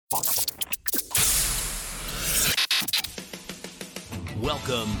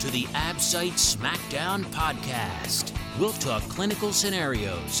Welcome to the ABSITE Smackdown podcast. We'll talk clinical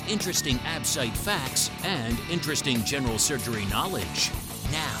scenarios, interesting ABSITE facts, and interesting general surgery knowledge.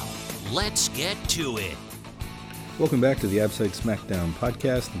 Now, let's get to it. Welcome back to the ABSITE Smackdown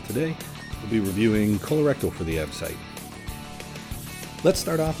podcast, and today we'll be reviewing colorectal for the ABSITE. Let's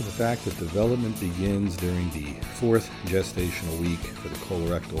start off with the fact that development begins during the 4th gestational week for the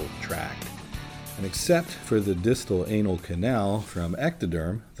colorectal tract. And except for the distal anal canal from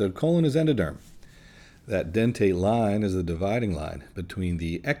ectoderm, the colon is endoderm. That dentate line is the dividing line between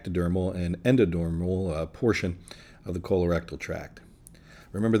the ectodermal and endodermal portion of the colorectal tract.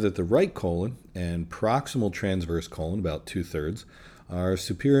 Remember that the right colon and proximal transverse colon, about 2/3, are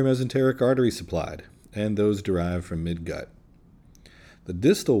superior mesenteric artery supplied, and those derive from midgut. The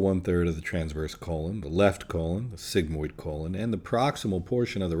distal 1/3 of the transverse colon, the left colon, the sigmoid colon, and the proximal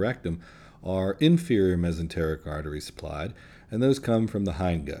portion of the rectum are inferior mesenteric artery supplied, and those come from the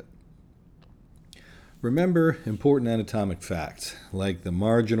hindgut. Remember important anatomic facts, like the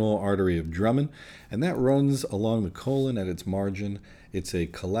marginal artery of Drummond, and that runs along the colon at its margin. It's a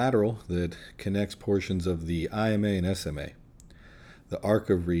collateral that connects portions of the IMA and SMA. The arc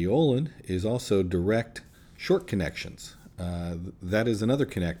of Riolan is also direct short connections. That is another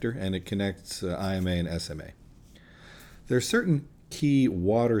connector, and it connects IMA and SMA. There are certain key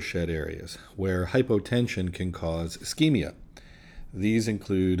watershed areas where hypotension can cause ischemia. These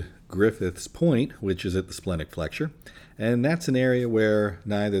include Griffith's Point, which is at the splenic flexure, and that's an area where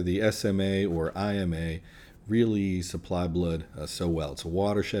neither the SMA or IMA really supply blood so well. It's a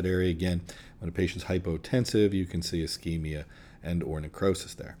watershed area. Again, when a patient's hypotensive, you can see ischemia and or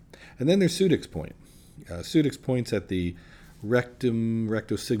necrosis there. And then there's Sudeck's Point. Sudeck's Point's at the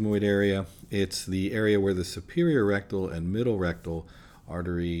rectosigmoid area. It's the area where the superior rectal and middle rectal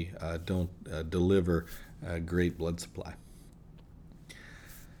artery don't deliver great blood supply.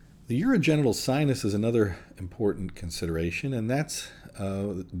 The urogenital sinus is another important consideration, and that's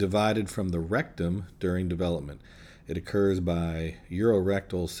divided from the rectum during development. It occurs by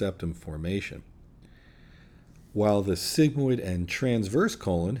urorectal septum formation. While the sigmoid and transverse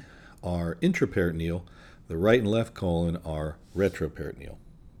colon are intraperitoneal, the right and left colon are retroperitoneal.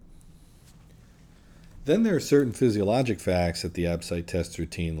 Then there are certain physiologic facts that the ABSITE tests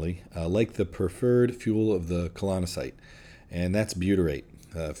routinely, like the preferred fuel of the colonocyte, and that's butyrate,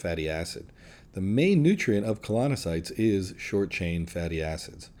 fatty acid. The main nutrient of colonocytes is short-chain fatty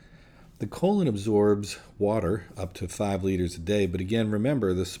acids. The colon absorbs water up to 5 liters a day, but again,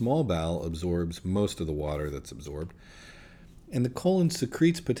 remember, the small bowel absorbs most of the water that's absorbed. And the colon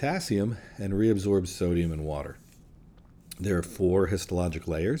secretes potassium and reabsorbs sodium and water. There are 4 histologic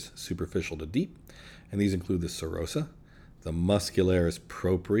layers, superficial to deep, and these include the serosa, the muscularis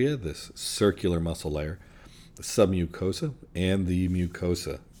propria, this circular muscle layer, the submucosa, and the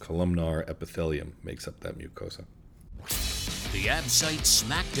mucosa. Columnar epithelium makes up that mucosa. The ABSITE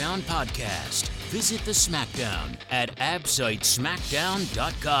Smackdown podcast. Visit the Smackdown at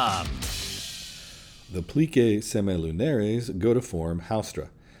absitesmackdown.com. The plicae semilunares go to form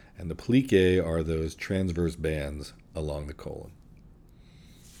haustra, and the plicae are those transverse bands along the colon.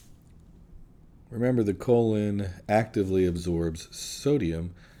 Remember, the colon actively absorbs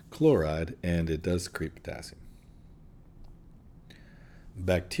sodium chloride, and it does secrete potassium.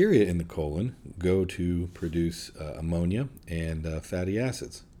 Bacteria in the colon go to produce ammonia and fatty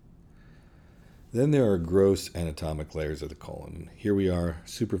acids. Then there are gross anatomic layers of the colon. Here we are,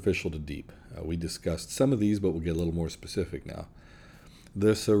 superficial to deep. We discussed some of these, but we'll get a little more specific now.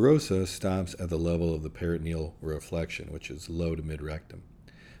 The serosa stops at the level of the peritoneal reflection, which is low to mid-rectum.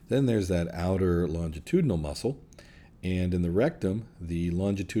 Then there's that outer longitudinal muscle, and in the rectum, the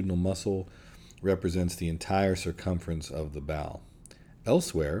longitudinal muscle represents the entire circumference of the bowel.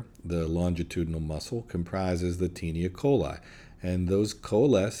 Elsewhere, the longitudinal muscle comprises the tinea coli, and those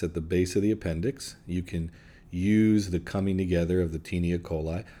coalesce at the base of the appendix. You can use the coming together of the tinea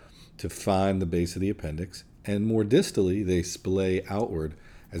coli to find the base of the appendix, and more distally, they splay outward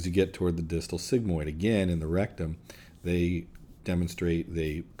as you get toward the distal sigmoid. Again, in the rectum, they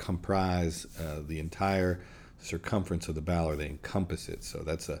comprise the entire circumference of the bowel, or they encompass it. So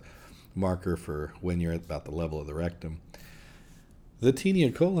that's a marker for when you're at about the level of the rectum. The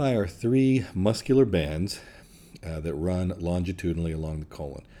tinea coli are 3 muscular bands that run longitudinally along the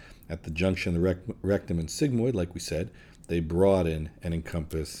colon. At the junction of the rectum and sigmoid, like we said, they broaden and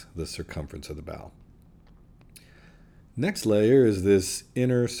encompass the circumference of the bowel. Next layer is this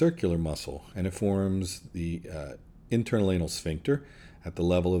inner circular muscle, and it forms the internal anal sphincter at the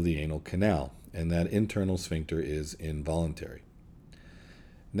level of the anal canal, and that internal sphincter is involuntary.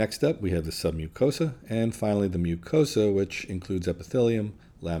 Next up, we have the submucosa, and finally the mucosa, which includes epithelium,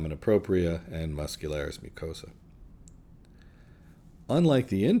 lamina propria, and muscularis mucosa. Unlike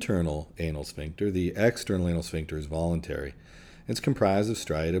the internal anal sphincter, the external anal sphincter is voluntary. It's comprised of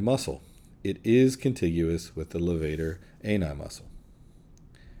striated muscle. It is contiguous with the levator ani muscle.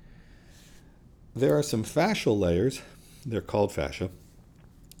 There are some fascial layers, they're called fascia,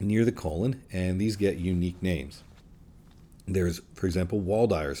 near the colon, and these get unique names. There's, for example,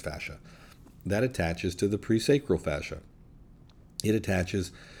 Waldeyer's fascia. That attaches to the presacral fascia. It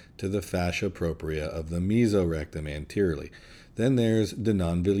attaches to the fascia propria of the mesorectum anteriorly. Then there's de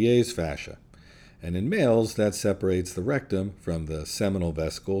Nonvilliers fascia. And in males, that separates the rectum from the seminal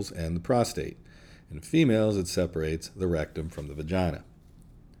vesicles and the prostate. In females, it separates the rectum from the vagina.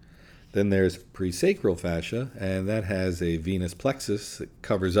 Then there's presacral fascia, and that has a venous plexus that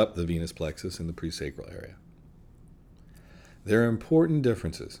covers up the venous plexus in the presacral area. There are important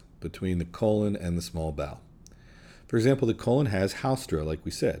differences between the colon and the small bowel. For example, the colon has haustra, like we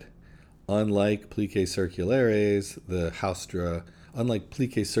said. Unlike plicae circulares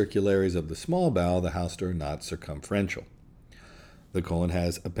of the small bowel, the haustra are not circumferential. The colon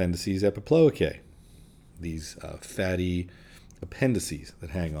has appendices epiploicae, these fatty appendices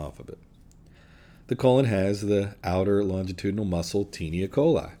that hang off of it. The colon has the outer longitudinal muscle taenia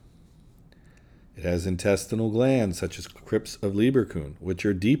coli. It has intestinal glands such as crypts of Lieberkühn, which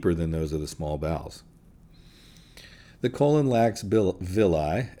are deeper than those of the small bowels. The colon lacks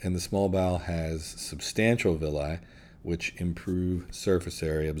villi, and the small bowel has substantial villi, which improve surface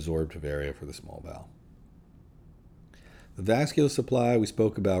area, absorptive area for the small bowel. The vascular supply we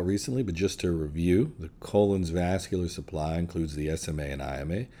spoke about recently, but just to review, the colon's vascular supply includes the SMA and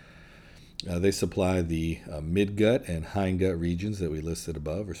IMA. They supply the midgut and hindgut regions that we listed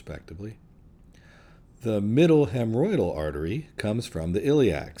above, respectively. The middle hemorrhoidal artery comes from the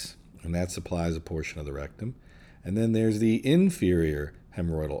iliacs, and that supplies a portion of the rectum. And then there's the inferior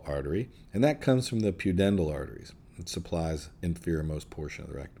hemorrhoidal artery, and that comes from the pudendal arteries. It supplies inferior-most portion of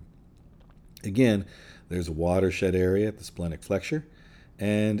the rectum. Again, there's a watershed area at the splenic flexure,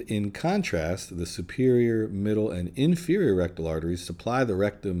 and in contrast, the superior, middle, and inferior rectal arteries supply the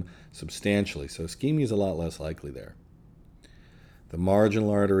rectum substantially, so ischemia is a lot less likely there. The marginal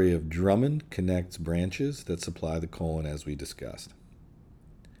artery of Drummond connects branches that supply the colon, as we discussed.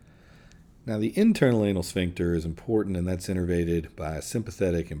 Now, the internal anal sphincter is important, and that's innervated by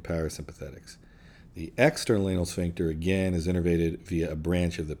sympathetic and parasympathetics. The external anal sphincter, again, is innervated via a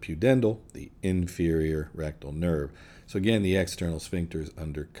branch of the pudendal, the inferior rectal nerve. So again, the external sphincter is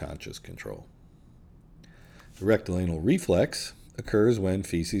under conscious control. The rectal anal reflex occurs when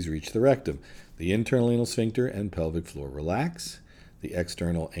feces reach the rectum. The internal anal sphincter and pelvic floor relax. The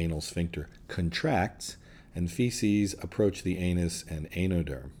external anal sphincter contracts, and feces approach the anus and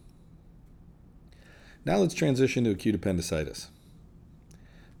anoderm. Now let's transition to acute appendicitis.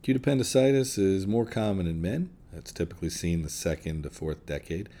 Acute appendicitis is more common in men. It's typically seen the second to fourth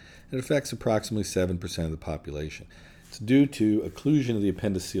decade. It affects approximately 7% of the population. It's due to occlusion of the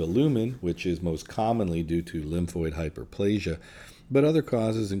appendiceal lumen, which is most commonly due to lymphoid hyperplasia, but other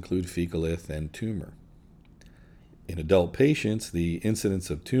causes include fecalith and tumor. In adult patients, the incidence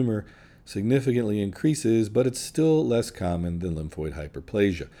of tumor significantly increases, but it's still less common than lymphoid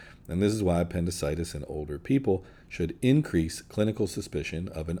hyperplasia. And this is why appendicitis in older people should increase clinical suspicion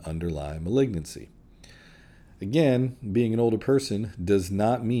of an underlying malignancy. Again, being an older person does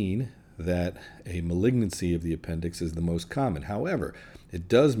not mean that a malignancy of the appendix is the most common. However, it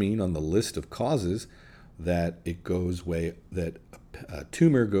does mean on the list of causes that a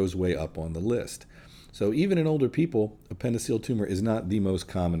tumor goes way up on the list. So even in older people, appendiceal tumor is not the most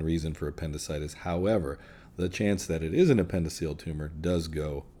common reason for appendicitis. However, the chance that it is an appendiceal tumor does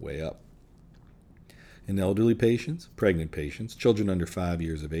go way up. In elderly patients, pregnant patients, children under 5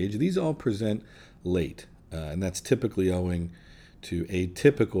 years of age, these all present late, and that's typically owing to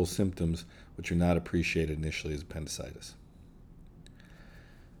atypical symptoms which are not appreciated initially as appendicitis.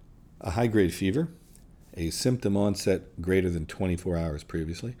 A high-grade fever, a symptom onset greater than 24 hours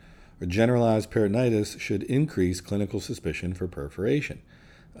previously, or generalized peritonitis should increase clinical suspicion for perforation.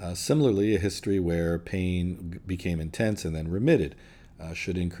 Similarly, a history where pain became intense and then remitted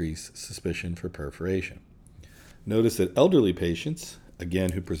should increase suspicion for perforation. Notice that elderly patients,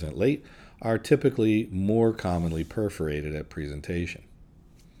 again who present late, are typically more commonly perforated at presentation.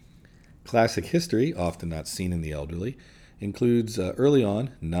 Classic history, often not seen in the elderly, includes early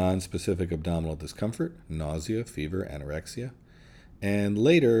on non-specific abdominal discomfort, nausea, fever, anorexia, and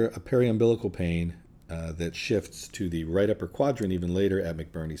later a periumbilical pain that shifts to the right upper quadrant even later at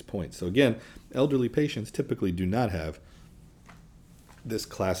McBurney's point. So again, elderly patients typically do not have this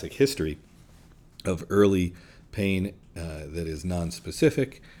classic history of early pain that is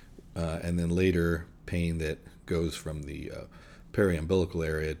nonspecific, and then later pain that goes from the periumbilical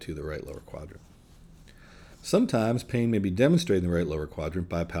area to the right lower quadrant. Sometimes pain may be demonstrated in the right lower quadrant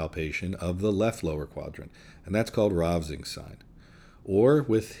by palpation of the left lower quadrant, and that's called Rovsing's sign. Or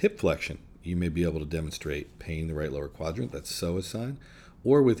with hip flexion, you may be able to demonstrate pain in the right lower quadrant, that's Psoas sign.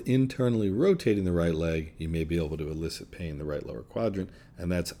 Or with internally rotating the right leg, you may be able to elicit pain in the right lower quadrant,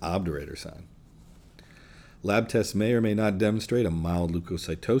 and that's Obturator sign. Lab tests may or may not demonstrate a mild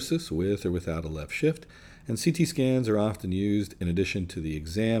leukocytosis with or without a left shift, and CT scans are often used in addition to the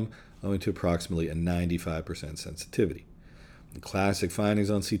exam, owing to approximately a 95% sensitivity. The classic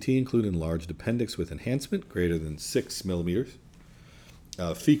findings on CT include enlarged appendix with enhancement greater than 6 millimeters,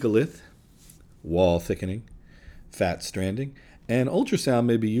 fecalith, wall thickening, fat stranding, and ultrasound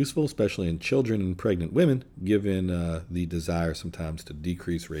may be useful, especially in children and pregnant women, given the desire sometimes to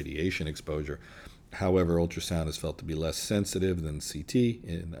decrease radiation exposure. However, ultrasound is felt to be less sensitive than CT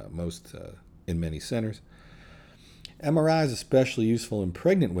in many centers. MRI is especially useful in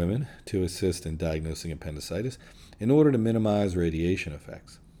pregnant women to assist in diagnosing appendicitis in order to minimize radiation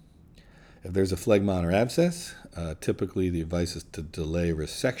effects. If there's a phlegmon or abscess, typically the advice is to delay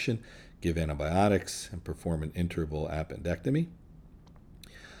resection, give antibiotics, and perform an interval appendectomy.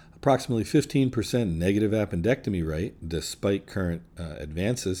 Approximately 15% negative appendectomy rate, despite current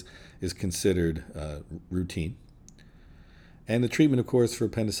advances, is considered routine. And the treatment, of course, for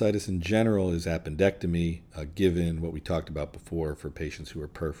appendicitis in general is appendectomy, given what we talked about before for patients who are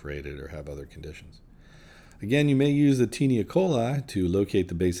perforated or have other conditions. Again, you may use the tinea coli to locate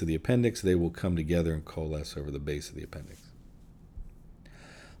the base of the appendix. They will come together and coalesce over the base of the appendix.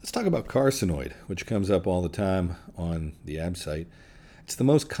 Let's talk about carcinoid, which comes up all the time on the ABSITE. It's the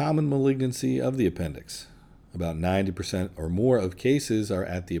most common malignancy of the appendix. About 90% or more of cases are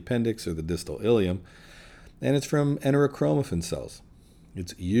at the appendix or the distal ileum, and it's from enterochromaffin cells.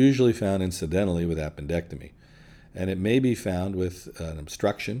 It's usually found incidentally with appendectomy, and it may be found with an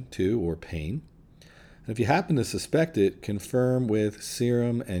obstruction too or pain. And if you happen to suspect it, confirm with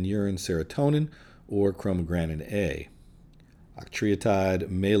serum and urine serotonin or chromogranin A. Octreotide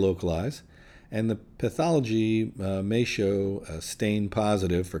may localize, and the pathology may show a stain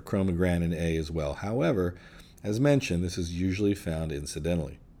positive for chromogranin A as well. However, as mentioned, this is usually found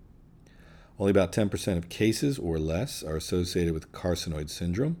incidentally. Only about 10% of cases or less are associated with carcinoid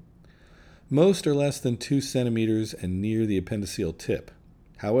syndrome. Most are less than 2 centimeters and near the appendiceal tip.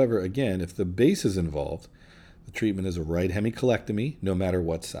 However, again, if the base is involved, the treatment is a right hemicolectomy, no matter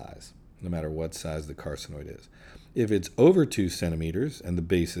what size the carcinoid is. If it's over 2 centimeters and the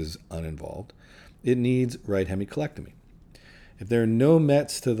base is uninvolved, it needs right hemicolectomy. If there are no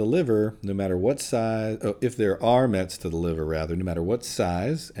mets to the liver, no matter what size, if there are mets to the liver, rather, no matter what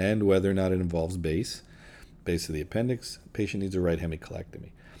size and whether or not it involves base of the appendix, the patient needs a right hemicolectomy.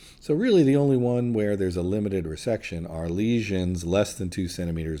 So really the only one where there's a limited resection are lesions less than 2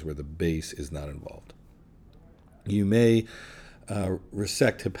 centimeters where the base is not involved. You may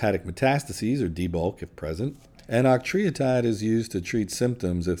resect hepatic metastases or debulk if present, and octreotide is used to treat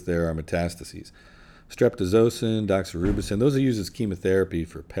symptoms if there are metastases. Streptozocin, doxorubicin, those are used as chemotherapy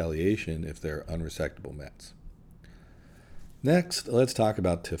for palliation if there are unresectable mets. Next, let's talk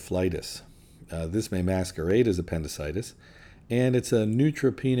about typhlitis. This may masquerade as appendicitis, and it's a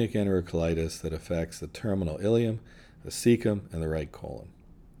neutropenic enterocolitis that affects the terminal ileum, the cecum, and the right colon.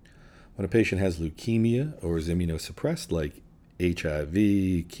 When a patient has leukemia or is immunosuppressed, like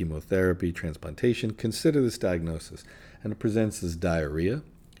HIV, chemotherapy, transplantation, consider this diagnosis, and it presents as diarrhea,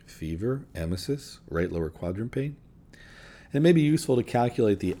 fever, emesis, right lower quadrant pain. And it may be useful to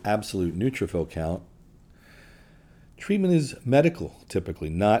calculate the absolute neutrophil count. Treatment is medical, typically,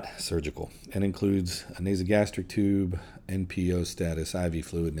 not surgical, and includes a nasogastric tube, NPO status, IV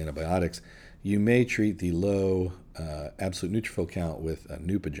fluid, and antibiotics. You may treat the low absolute neutrophil count with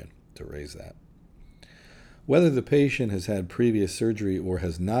Neupogen to raise that. Whether the patient has had previous surgery or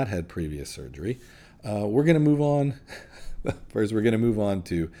has not had previous surgery, we're going to move on. First, we're going to move on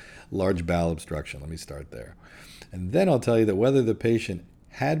to large bowel obstruction. Let me start there. And then I'll tell you that whether the patient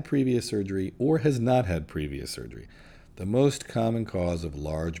had previous surgery or has not had previous surgery, the most common cause of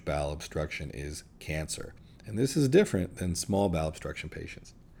large bowel obstruction is cancer. And this is different than small bowel obstruction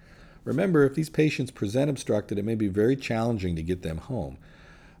patients. Remember, if these patients present obstructed, it may be very challenging to get them home.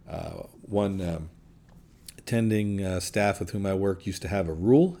 One attending staff with whom I work used to have a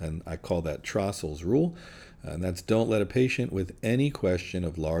rule, and I call that Trossel's rule, and that's don't let a patient with any question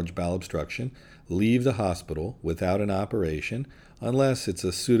of large bowel obstruction leave the hospital without an operation unless it's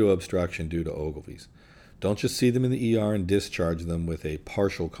a pseudo-obstruction due to Ogilvy's. Don't just see them in the ER and discharge them with a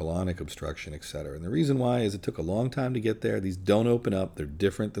partial colonic obstruction, etc. And the reason why is it took a long time to get there. These don't open up. They're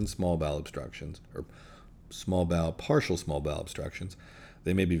different than small bowel obstructions or partial small bowel obstructions.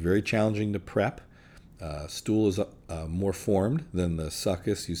 They may be very challenging to prep. Stool is more formed than the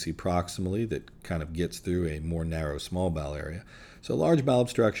succus you see proximally that kind of gets through a more narrow small bowel area. So large bowel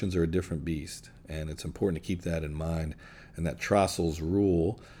obstructions are a different beast, and it's important to keep that in mind. And that Trossel's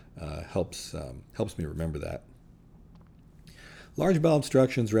rule helps me remember that. Large bowel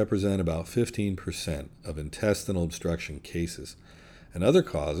obstructions represent about 15% of intestinal obstruction cases, and other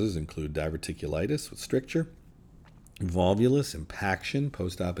causes include diverticulitis with stricture, volvulus, impaction,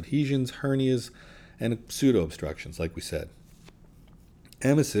 post-op adhesions, hernias, and pseudo-obstructions, like we said.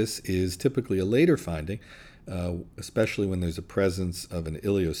 Emesis is typically a later finding, especially when there's a presence of an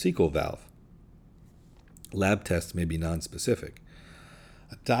ileocecal valve. Lab tests may be nonspecific.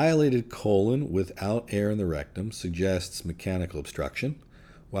 A dilated colon without air in the rectum suggests mechanical obstruction,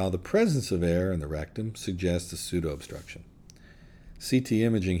 while the presence of air in the rectum suggests a pseudo-obstruction. CT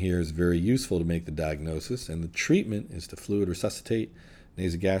imaging here is very useful to make the diagnosis, and the treatment is to fluid resuscitate,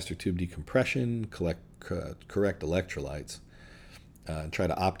 nasogastric tube decompression, correct electrolytes, and try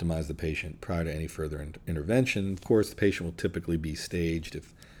to optimize the patient prior to any further intervention. Of course, the patient will typically be staged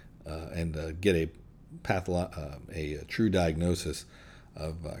and get a true diagnosis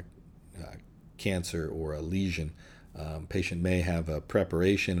of cancer or a lesion. Patient may have a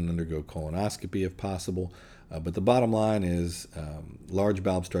preparation and undergo colonoscopy if possible, but the bottom line is large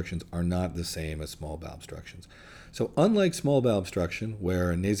bowel obstructions are not the same as small bowel obstructions. So unlike small bowel obstruction,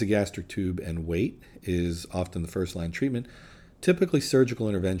 where a nasogastric tube and weight is often the first-line treatment, typically surgical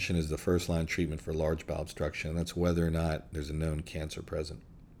intervention is the first-line treatment for large bowel obstruction, and that's whether or not there's a known cancer present.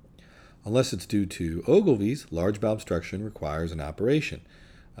 Unless it's due to Ogilvy's, large bowel obstruction requires an operation.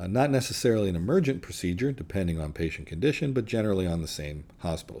 Not necessarily an emergent procedure, depending on patient condition, but generally on the same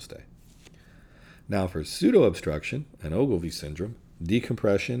hospital stay. Now for pseudo-obstruction and Ogilvy syndrome,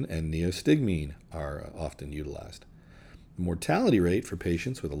 decompression and neostigmine are often utilized. The mortality rate for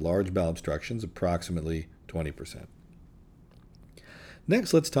patients with a large bowel obstruction is approximately 20%.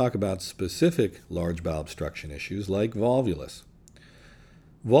 Next, let's talk about specific large bowel obstruction issues like volvulus.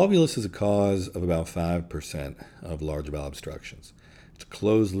 Volvulus is a cause of about 5% of large bowel obstructions. It's a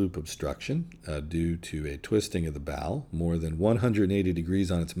closed-loop obstruction due to a twisting of the bowel more than 180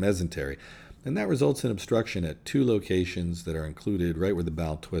 degrees on its mesentery, and that results in obstruction at two locations that are included right where the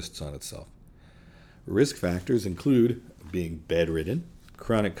bowel twists on itself. Risk factors include being bedridden,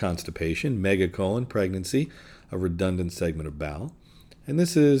 chronic constipation, megacolon, pregnancy, a redundant segment of bowel, and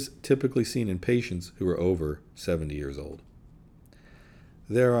this is typically seen in patients who are over 70 years old.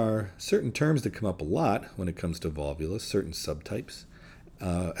 There are certain terms that come up a lot when it comes to volvulus, certain subtypes,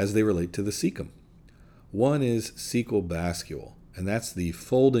 as they relate to the cecum. One is cecal bascule, and that's the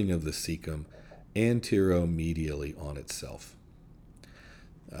folding of the cecum anteromedially on itself.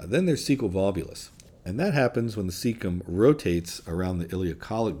 Then there's cecal volvulus, and that happens when the cecum rotates around the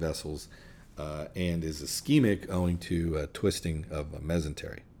ileocolic vessels and is ischemic owing to twisting of a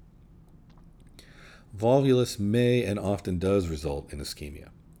mesentery. Volvulus may and often does result in ischemia.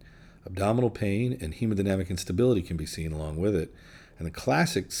 Abdominal pain and hemodynamic instability can be seen along with it, and the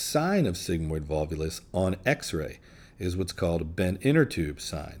classic sign of sigmoid volvulus on X-ray is what's called a bent inner tube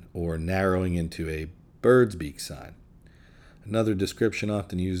sign, or narrowing into a bird's beak sign. Another description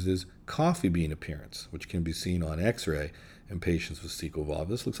often used is coffee bean appearance, which can be seen on X-ray in patients with cecal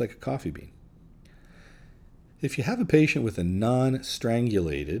volvulus. Looks like a coffee bean. If you have a patient with a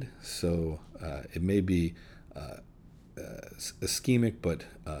non-strangulated, so it may be ischemic, but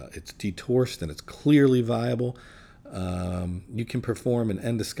it's detorsed and it's clearly viable, you can perform an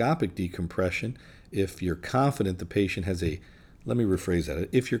endoscopic decompression if you're confident the patient has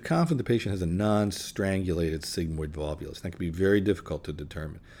if you're confident the patient has a non-strangulated sigmoid volvulus. That can be very difficult to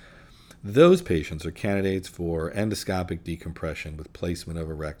determine. Those patients are candidates for endoscopic decompression with placement of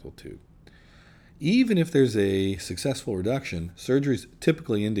a rectal tube. Even if there's a successful reduction, surgery is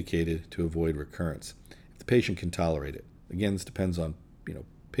typically indicated to avoid recurrence if the patient can tolerate it. Again, this depends on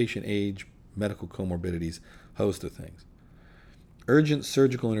patient age, medical comorbidities, host of things. Urgent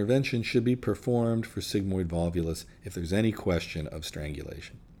surgical intervention should be performed for sigmoid volvulus if there's any question of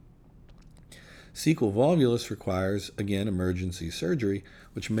strangulation. Cecal volvulus requires, again, emergency surgery,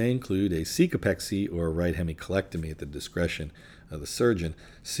 which may include a cecopexy or a right hemicolectomy at the discretion of the surgeon.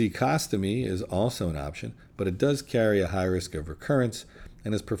 Cecostomy is also an option, but it does carry a high risk of recurrence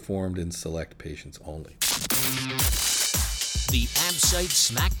and is performed in select patients only. The ABSITE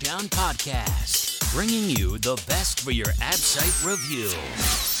Smackdown Podcast, bringing you the best for your ABSITE review.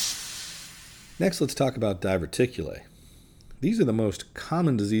 Next, let's talk about diverticulae. These are the most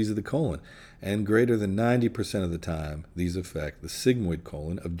common disease of the colon, and greater than 90% of the time, these affect the sigmoid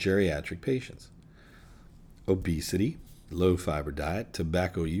colon of geriatric patients. Obesity, low fiber diet,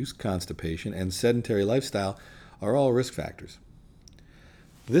 tobacco use, constipation, and sedentary lifestyle are all risk factors.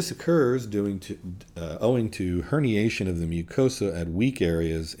 This occurs owing to herniation of the mucosa at weak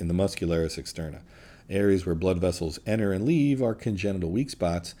areas in the muscularis externa. Areas where blood vessels enter and leave are congenital weak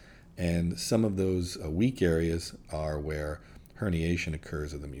spots, and some of those weak areas are where herniation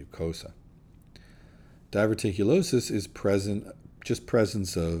occurs of the mucosa. Diverticulosis is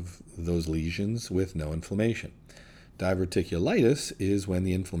presence of those lesions with no inflammation. Diverticulitis is when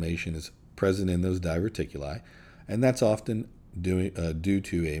the inflammation is present in those diverticuli, and that's often due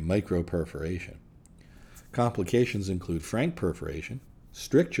to a microperforation. Complications include frank perforation,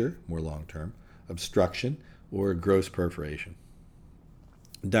 stricture, more long-term, obstruction, or gross perforation.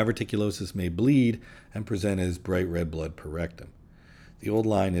 Diverticulosis may bleed and present as bright red blood per rectum. The old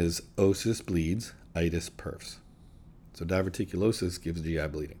line is osis bleeds, itis perfs. So diverticulosis gives GI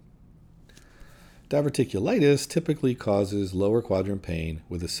bleeding. Diverticulitis typically causes lower quadrant pain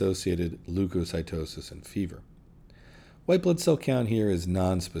with associated leukocytosis and fever. White blood cell count here is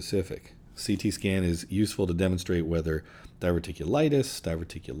nonspecific. CT scan is useful to demonstrate whether diverticulitis,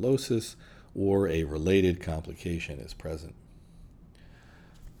 diverticulosis, or a related complication is present.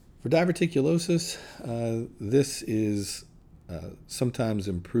 For diverticulosis, this is sometimes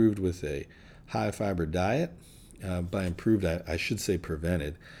improved with a high fiber diet. By improved, I should say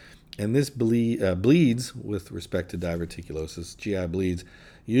prevented. And this bleeds with respect to diverticulosis. GI bleeds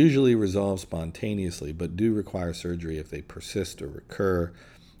usually resolve spontaneously, but do require surgery if they persist or recur,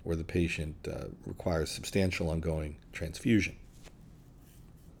 or the patient requires substantial ongoing transfusion.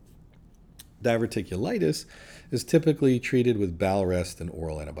 Diverticulitis is typically treated with bowel rest and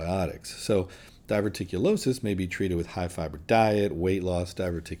oral antibiotics. So diverticulosis may be treated with high fiber diet, weight loss.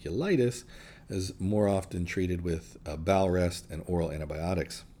 Diverticulitis is more often treated with bowel rest and oral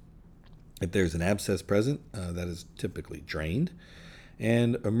antibiotics. If there's an abscess present, that is typically drained.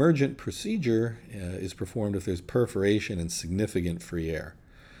 And emergent procedure is performed if there's perforation and significant free air.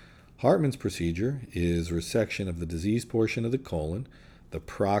 Hartmann's procedure is resection of the diseased portion of the colon. The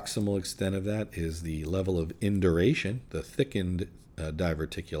proximal extent of that is the level of induration, the thickened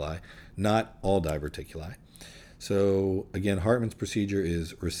diverticuli, not all diverticuli. So again, Hartmann's procedure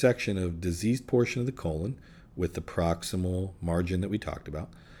is resection of diseased portion of the colon with the proximal margin that we talked about,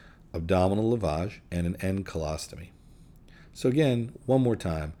 abdominal lavage, and an end colostomy. So again, one more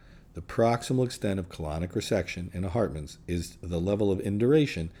time, the proximal extent of colonic resection in a Hartmann's is the level of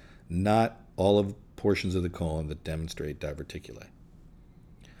induration, not all of portions of the colon that demonstrate diverticulae.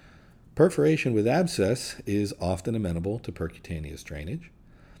 Perforation with abscess is often amenable to percutaneous drainage.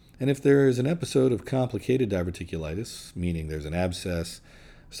 And if there is an episode of complicated diverticulitis, meaning there's an abscess,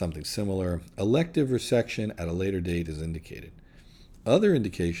 something similar, elective resection at a later date is indicated. Other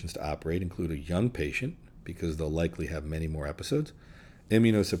indications to operate include a young patient, because they'll likely have many more episodes,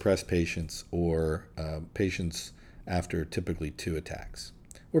 immunosuppressed patients, or patients after typically 2 attacks,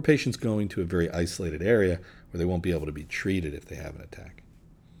 or patients going to a very isolated area where they won't be able to be treated if they have an attack.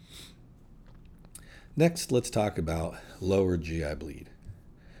 Next, let's talk about lower GI bleed.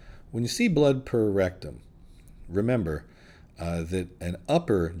 When you see blood per rectum, remember that an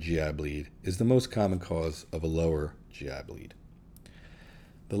upper GI bleed is the most common cause of a lower GI bleed.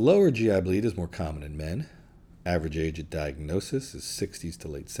 The lower GI bleed is more common in men. Average age at diagnosis is 60s to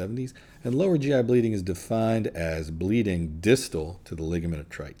late 70s, and lower GI bleeding is defined as bleeding distal to the ligament of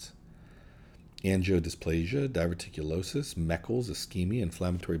Treitz. Angiodysplasia, diverticulosis, Meckel's, ischemia,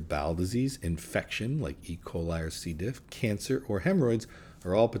 inflammatory bowel disease, infection like E. coli or C. diff, cancer, or hemorrhoids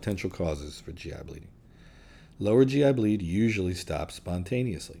are all potential causes for GI bleeding. Lower GI bleed usually stops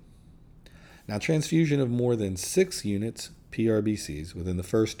spontaneously. Now, transfusion of more than 6 units PRBCs within the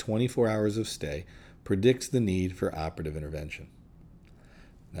first 24 hours of stay predicts the need for operative intervention.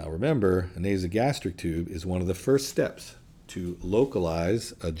 Now remember, a nasogastric tube is one of the first steps to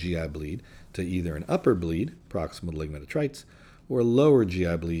localize a GI bleed to either an upper bleed, proximal ligament of Treitz, or a lower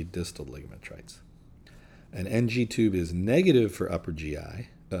GI bleed, distal ligament of Treitz. An NG tube is negative for an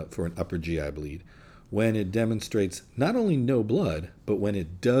upper GI bleed when it demonstrates not only no blood, but when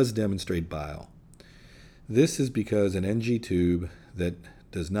it does demonstrate bile. This is because an NG tube that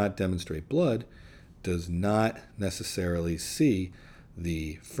does not demonstrate blood does not necessarily see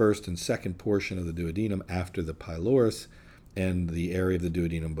the first and second portion of the duodenum after the pylorus and the area of the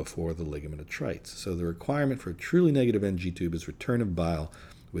duodenum before the ligament of Treitz. So the requirement for a truly negative NG tube is return of bile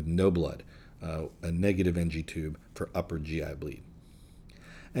with no blood, a negative NG tube for upper GI bleed.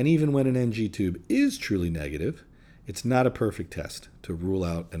 And even when an NG tube is truly negative, it's not a perfect test to rule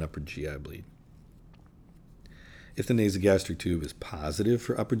out an upper GI bleed. If the nasogastric tube is positive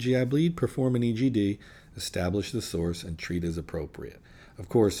for upper GI bleed, perform an EGD, establish the source, and treat as appropriate. Of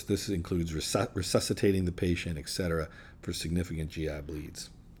course, this includes resuscitating the patient, etc., for significant GI bleeds,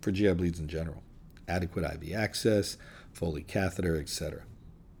 for GI bleeds in general. Adequate IV access, Foley catheter, etc.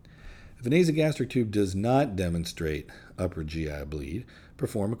 If a nasogastric tube does not demonstrate upper GI bleed,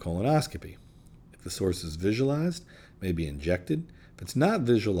 perform a colonoscopy. If the source is visualized, it may be injected. If it's not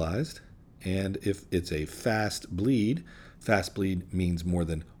visualized, and if it's a fast bleed means more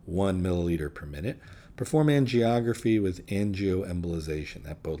than 1 milliliter per minute, perform angiography with angioembolization.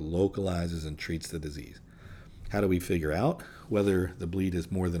 That both localizes and treats the disease. How do we figure out whether the bleed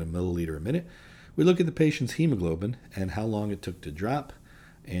is more than a milliliter a minute? We look at the patient's hemoglobin and how long it took to drop,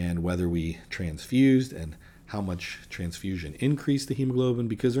 and whether we transfused and how much transfusion increased the hemoglobin,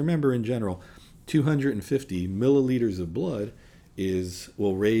 because remember, in general, 250 milliliters of blood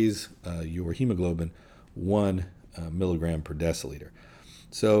will raise your hemoglobin 1 milligram per deciliter.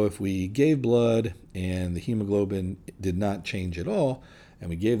 So if we gave blood and the hemoglobin did not change at all, and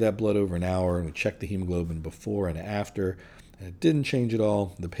we gave that blood over an hour and we checked the hemoglobin before and after, and it didn't change at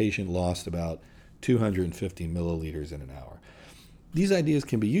all, the patient lost about 250 milliliters in an hour. These ideas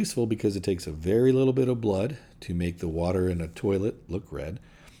can be useful because it takes a very little bit of blood to make the water in a toilet look red,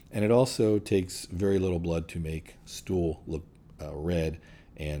 and it also takes very little blood to make stool look red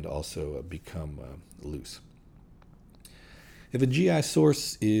and also become loose. If a GI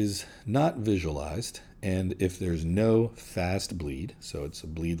source is not visualized, and if there's no fast bleed, so it's a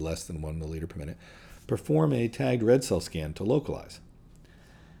bleed less than 1 milliliter per minute, perform a tagged red cell scan to localize.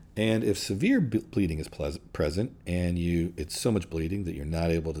 And if severe bleeding is present and it's so much bleeding that you're not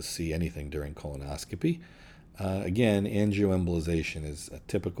able to see anything during colonoscopy, again, angioembolization is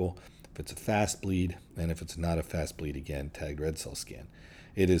typical. If it's a fast bleed, and if it's not a fast bleed, again, tagged red cell scan.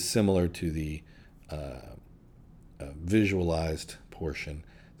 It is similar to the visualized portion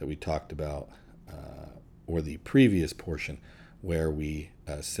that we talked about, or the previous portion where we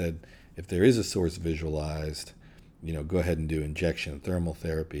said if there is a source visualized, go ahead and do injection, thermal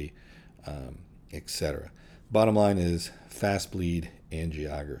therapy, etc. Bottom line is fast bleed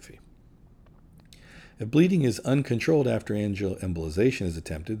angiography. If bleeding is uncontrolled after angioembolization is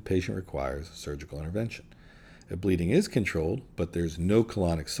attempted, the patient requires surgical intervention. If bleeding is controlled, but there's no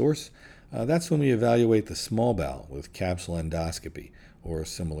colonic source, that's when we evaluate the small bowel with capsule endoscopy or a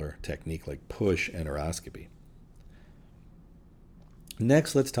similar technique like push enteroscopy.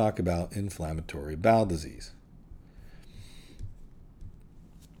 Next, let's talk about inflammatory bowel disease.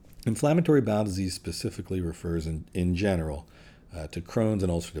 Inflammatory bowel disease specifically refers in general to Crohn's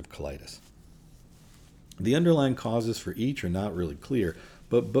and ulcerative colitis. The underlying causes for each are not really clear,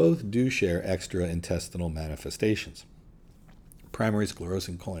 but both do share extraintestinal manifestations. Primary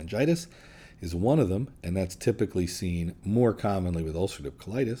sclerosing cholangitis is one of them, and that's typically seen more commonly with ulcerative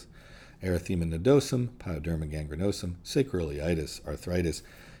colitis. Erythema nodosum, pyoderma gangrenosum, sacroiliitis, arthritis,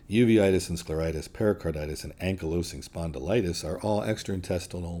 uveitis and scleritis, pericarditis, and ankylosing spondylitis are all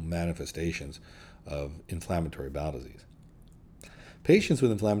extraintestinal manifestations of inflammatory bowel disease. Patients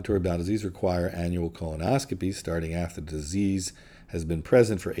with inflammatory bowel disease require annual colonoscopies starting after the disease has been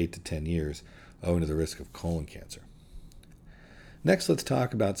present for 8 to 10 years, owing to the risk of colon cancer. Next, let's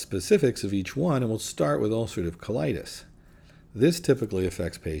talk about specifics of each one, and we'll start with ulcerative colitis. This typically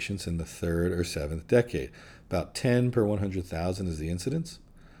affects patients in the 3rd or 7th decade. About 10 per 100,000 is the incidence.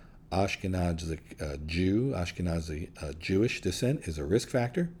 Ashkenazi Jewish descent is a risk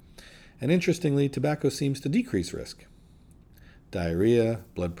factor. And interestingly, tobacco seems to decrease risk. Diarrhea,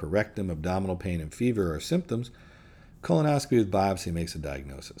 blood per rectum, abdominal pain, and fever are symptoms. Colonoscopy with biopsy makes a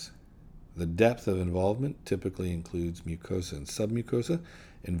diagnosis. The depth of involvement typically includes mucosa and submucosa.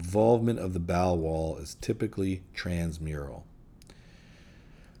 Involvement of the bowel wall is typically transmural.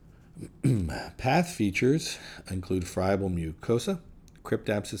 Path features include friable mucosa, crypt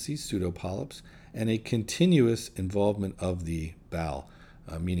abscesses, pseudopolyps, and a continuous involvement of the bowel,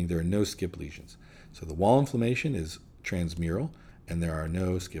 meaning there are no skip lesions. So the wall inflammation is transmural, and there are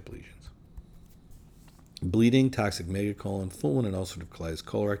no skip lesions. Bleeding, toxic megacolon, fulmin and ulcerative colitis,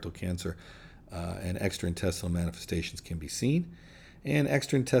 colorectal cancer, and extraintestinal manifestations can be seen. And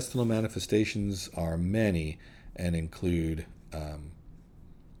extraintestinal manifestations are many and include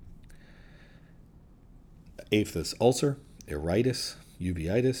aphthous ulcer, iritis,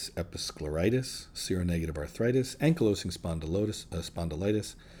 uveitis, episcleritis, seronegative arthritis, ankylosing spondylitis,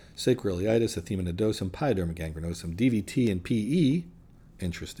 sacroiliitis, erythema nodosum, pyoderma gangrenosum, DVT, and PE,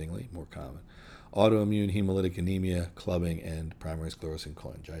 interestingly, more common, autoimmune hemolytic anemia, clubbing, and primary sclerosing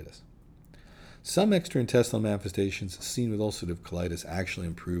cholangitis. Some extraintestinal manifestations seen with ulcerative colitis actually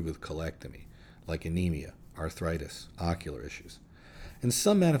improve with colectomy, like anemia, arthritis, ocular issues. And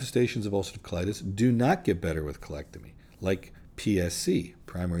some manifestations of ulcerative colitis do not get better with colectomy, like PSC,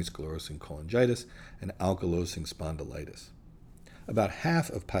 primary sclerosing cholangitis, and ankylosing spondylitis. About half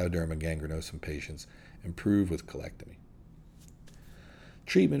of pyoderma gangrenosum patients improve with colectomy.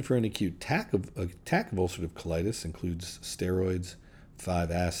 Treatment for an acute attack of ulcerative colitis includes steroids,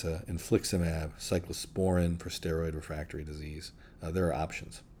 5-ASA, infliximab, cyclosporin for steroid refractory disease. There are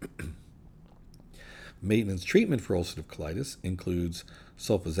options. Maintenance treatment for ulcerative colitis includes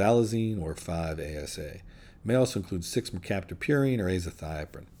sulfasalazine or 5-ASA. It may also include 6-mercaptopurine or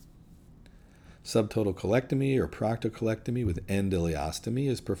azathioprine. Subtotal colectomy or proctocolectomy with end ileostomy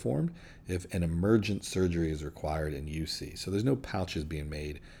is performed if an emergent surgery is required in UC. So there's no pouches being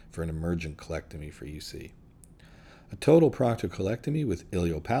made for an emergent colectomy for UC. A total proctocolectomy with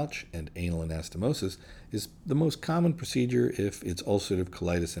ileopouch and anal anastomosis is the most common procedure if it's ulcerative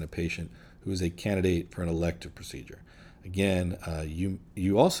colitis in a patient who is a candidate for an elective procedure. Again,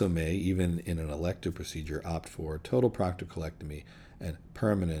 you also may, even in an elective procedure, opt for total proctocolectomy and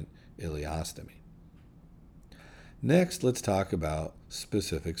permanent ileostomy. Next, let's talk about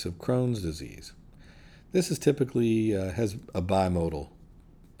specifics of Crohn's disease. This is typically has a bimodal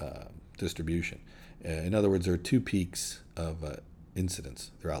distribution. In other words, there are 2 peaks of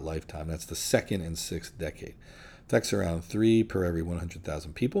incidence throughout lifetime. That's the 2nd and 6th decade. Affects around 3 per every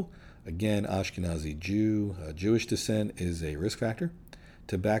 100,000 people. Again, Ashkenazi Jew, Jewish descent is a risk factor.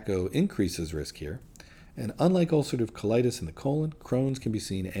 Tobacco increases risk here. And unlike ulcerative colitis in the colon, Crohn's can be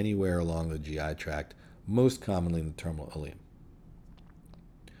seen anywhere along the GI tract, most commonly in the terminal ileum.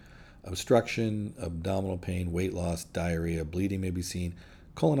 Obstruction, abdominal pain, weight loss, diarrhea, bleeding may be seen.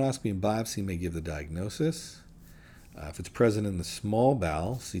 Colonoscopy and biopsy may give the diagnosis. If it's present in the small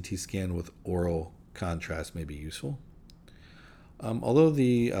bowel, CT scan with oral contrast may be useful. Although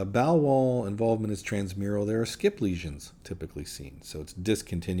the bowel wall involvement is transmural, there are skip lesions typically seen, so it's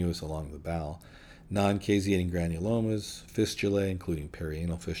discontinuous along the bowel. Non-caseating granulomas, fistulae, including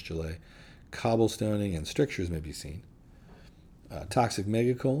perianal fistulae, cobblestoning, and strictures may be seen. Toxic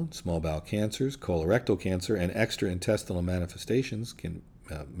megacolon, small bowel cancers, colorectal cancer, and extraintestinal manifestations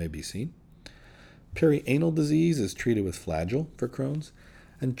may be seen. Perianal disease is treated with Flagyl for Crohn's,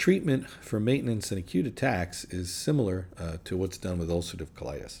 and treatment for maintenance and acute attacks is similar to what's done with ulcerative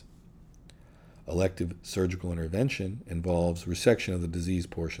colitis. Elective surgical intervention involves resection of the diseased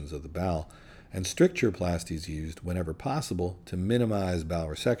portions of the bowel, and strictureplasty is used whenever possible to minimize bowel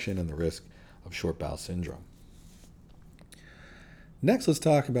resection and the risk of short bowel syndrome. Next, let's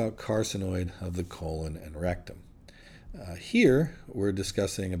talk about carcinoid of the colon and rectum. Here, we're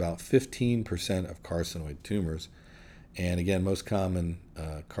discussing about 15% of carcinoid tumors, and again, most common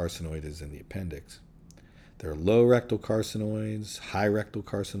carcinoid is in the appendix. There are low rectal carcinoids, high rectal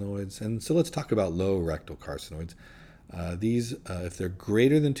carcinoids, and so let's talk about low rectal carcinoids. These, if they're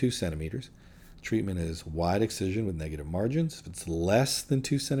greater than 2 centimeters, treatment is wide excision with negative margins. If it's less than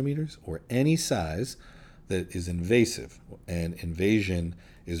 2 centimeters or any size that is invasive, and invasion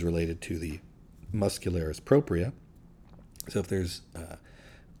is related to the muscularis propria. So if there's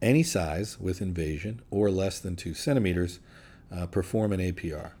any size with invasion or less than 2 centimeters, perform an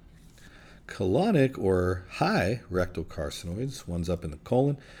APR. Colonic or high rectal carcinoids, ones up in the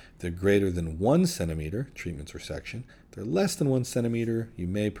colon, if they're greater than 1 centimeter, treatment's resection. If they're less than 1 centimeter, you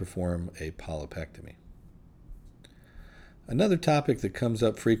may perform a polypectomy. Another topic that comes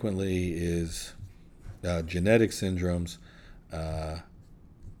up frequently is genetic syndromes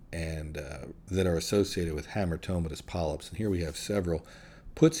and that are associated with hamartomatous polyps. And here we have several: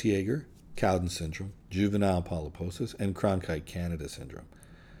 Peutz-Jeghers-Cowden syndrome, juvenile polyposis, and Cronkite-Canada syndrome.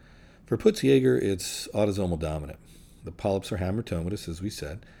 For Peutz-Jeghers, it's autosomal dominant. The polyps are hamartomatous, as we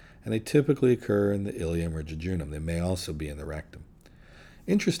said, and they typically occur in the ileum or jejunum. They may also be in the rectum.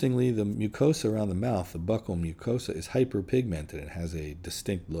 Interestingly, the mucosa around the mouth, the buccal mucosa, is hyperpigmented and has a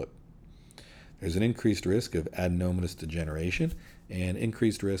distinct look. There's an increased risk of adenomatous degeneration and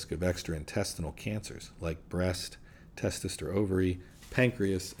increased risk of extraintestinal cancers like breast, testis or ovary,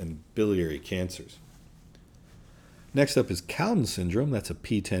 pancreas, and biliary cancers. Next up is Cowden syndrome. That's a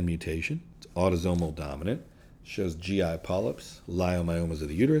P10 mutation. It's autosomal dominant. Shows GI polyps, leiomyomas of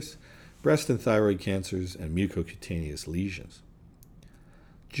the uterus, breast and thyroid cancers, and mucocutaneous lesions.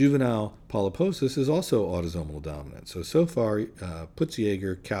 Juvenile polyposis is also autosomal dominant. So far,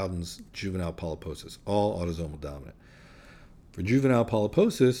 Peutz-Jeghers, Cowden's, juvenile polyposis, all autosomal dominant. For juvenile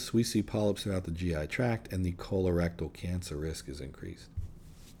polyposis, we see polyps throughout the GI tract, and the colorectal cancer risk is increased.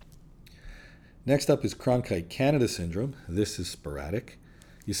 Next up is Cronkite-Canada syndrome. This is sporadic.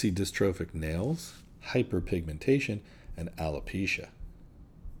 You see dystrophic nails, hyperpigmentation, and alopecia.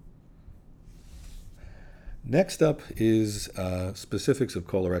 Next up is specifics of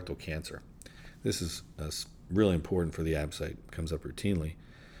colorectal cancer. This is really important for the ABSITE. It comes up routinely.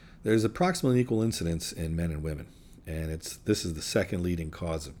 There's approximately equal incidence in men and women, and this is the second leading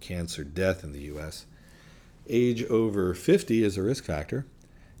cause of cancer death in the U.S. Age over 50 is a risk factor.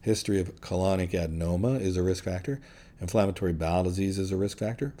 History of colonic adenoma is a risk factor. Inflammatory bowel disease is a risk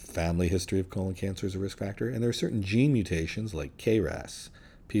factor. Family history of colon cancer is a risk factor. And there are certain gene mutations like KRAS,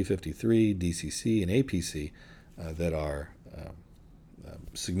 P53, DCC, and APC that are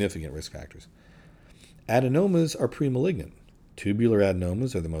significant risk factors. Adenomas are premalignant. Tubular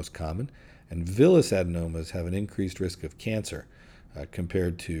adenomas are the most common, and villous adenomas have an increased risk of cancer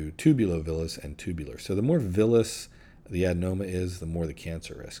compared to tubulovillous and tubular. So the more villous the adenoma is, the more the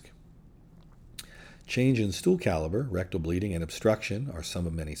cancer risk. Change in stool caliber, rectal bleeding, and obstruction are some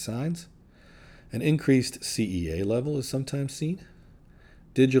of many signs. An increased CEA level is sometimes seen.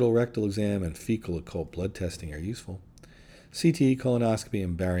 Digital rectal exam and fecal occult blood testing are useful. CT, colonoscopy,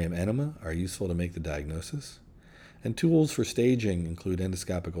 and barium enema are useful to make the diagnosis. And tools for staging include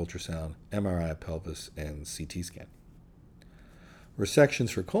endoscopic ultrasound, MRI of pelvis, and CT scan.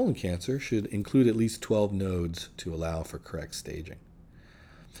 Resections for colon cancer should include at least 12 nodes to allow for correct staging.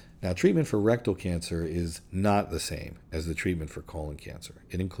 Now, treatment for rectal cancer is not the same as the treatment for colon cancer.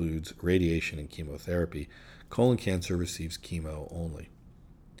 It includes radiation and chemotherapy. Colon cancer receives chemo only.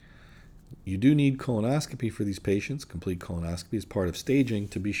 You do need colonoscopy for these patients. Complete colonoscopy is part of staging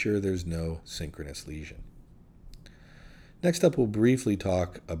to be sure there's no synchronous lesion. Next up, we'll briefly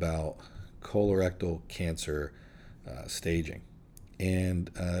talk about colorectal cancer staging. And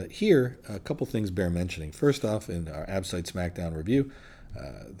here, a couple things bear mentioning. First off, in our ABSITE SmackDown review,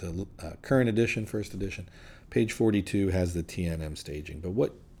 the current edition, first edition, page 42 has the TNM staging. But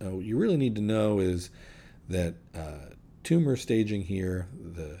what you really need to know is that tumor staging here,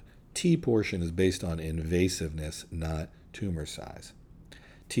 the T portion is based on invasiveness, not tumor size.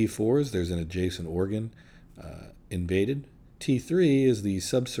 T4 is there's an adjacent organ invaded. T3 is the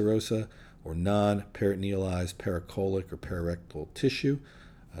subserosa or non-peritonealized pericolic or perirectal tissue,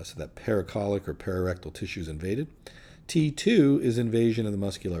 so that pericolic or perirectal tissue is invaded. T2 is invasion of the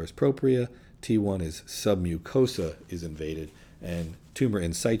muscularis propria. T1 is submucosa is invaded, and tumor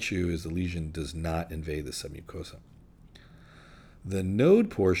in situ is the lesion does not invade the submucosa. The node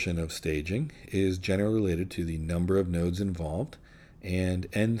portion of staging is generally related to the number of nodes involved, and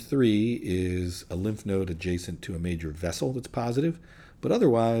N3 is a lymph node adjacent to a major vessel that's positive, but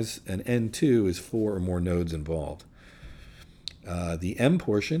otherwise an N2 is 4 or more nodes involved. The M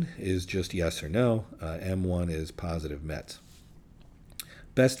portion is just yes or no. M1 is positive METs.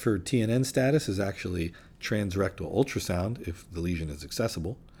 Best for TNN status is actually transrectal ultrasound if the lesion is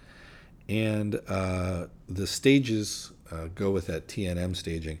accessible. And the stages go with that TNM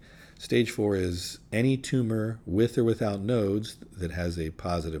staging. Stage 4 is any tumor with or without nodes that has a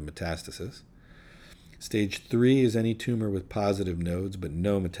positive metastasis. Stage 3 is any tumor with positive nodes but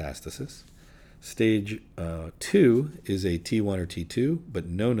no metastasis. Stage 2 is a T1 or T2, but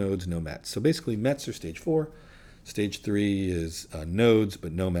no nodes, no METs. So basically, METs are stage 4. Stage 3 is nodes,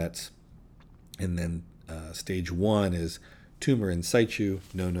 but no METs. And then stage 1 is tumor in situ,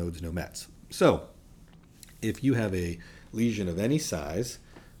 no nodes, no METs. So if you have a lesion of any size,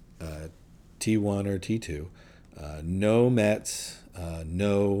 T1 or T2, no METs,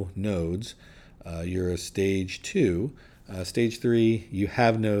 no nodes, you're a stage 2. Stage 3, you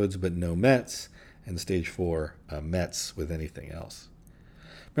have nodes but no METs, and stage 4, METs with anything else.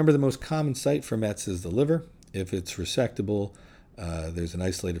 Remember, the most common site for METs is the liver. If it's resectable, there's an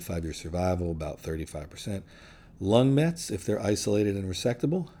isolated 5-year survival, about 35%. Lung METs, if they're isolated and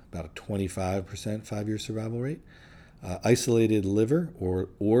resectable, about a 25% 5-year survival rate. Isolated liver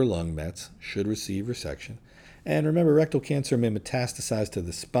or lung METs should receive resection. And remember, rectal cancer may metastasize to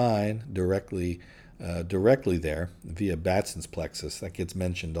the spine directly there via Batson's plexus. That gets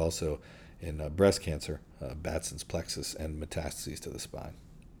mentioned also in breast cancer, Batson's plexus and metastases to the spine.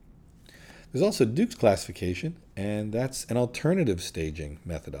 There's also Duke's classification, and that's an alternative staging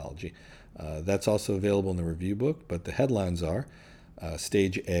methodology. That's also available in the review book, but the headlines are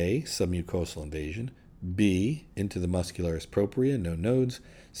Stage A, submucosal invasion, B, into the muscularis propria, no nodes,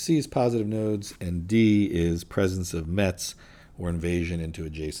 C is positive nodes, and D is presence of METs or invasion into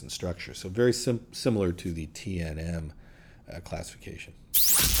adjacent structures. So very similar to the TNM classification.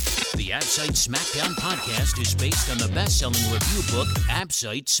 The ABSITE SmackDown podcast is based on the best-selling review book,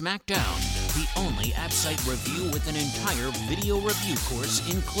 ABSITE SmackDown, the only ABSITE review with an entire video review course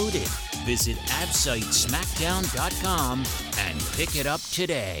included. Visit ABSITESmackdown.com and pick it up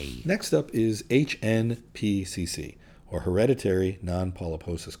today. Next up is HNPCC, or hereditary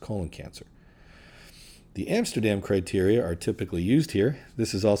non-polyposis colon cancer. The Amsterdam criteria are typically used here.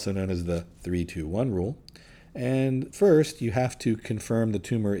 This is also known as the 3-2-1 rule. And first, you have to confirm the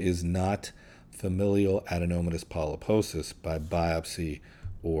tumor is not familial adenomatous polyposis by biopsy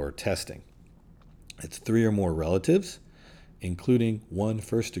or testing. It's 3 or more relatives, including one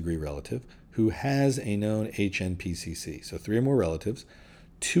first-degree relative, who has a known HNPCC. So 3 or more relatives,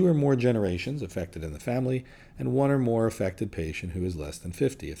 2 or more generations affected in the family, and 1 or more affected patient who is less than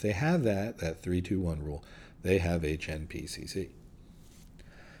 50. If they have that 3-2-1 rule, they have HNPCC.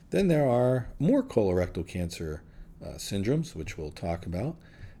 Then there are more colorectal cancer syndromes, which we'll talk about.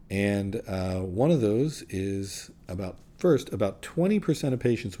 And one of those is about 20% of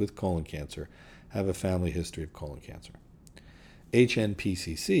patients with colon cancer have a family history of colon cancer.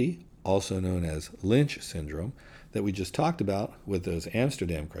 HNPCC, also known as Lynch syndrome, that we just talked about with those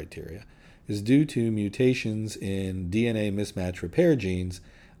Amsterdam criteria, is due to mutations in DNA mismatch repair genes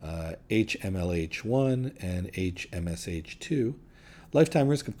HMLH1 and HMSH2. Lifetime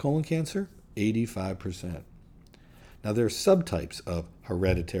risk of colon cancer, 85%. Now, there are subtypes of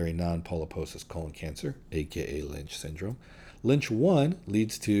hereditary non-polyposis colon cancer, aka Lynch syndrome. Lynch 1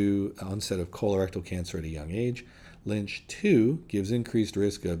 leads to onset of colorectal cancer at a young age. Lynch 2 gives increased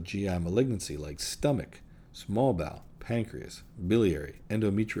risk of GI malignancy like stomach, small bowel, pancreas, biliary,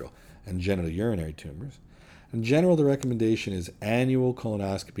 endometrial, and genitourinary tumors. In general, the recommendation is annual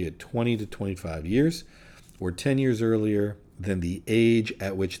colonoscopy at 20 to 25 years, or 10 years earlier than the age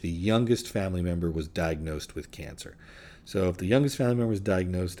at which the youngest family member was diagnosed with cancer. So if the youngest family member was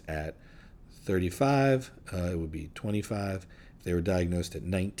diagnosed at 35, it would be 25. If they were diagnosed at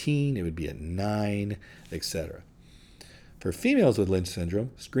 19, it would be at 9, etc. For females with Lynch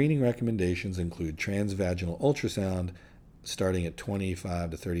syndrome, screening recommendations include transvaginal ultrasound starting at 25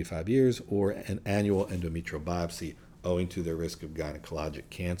 to 35 years, or an annual endometrial biopsy owing to their risk of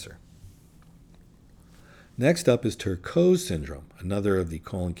gynecologic cancer. Next up is Turcot syndrome, another of the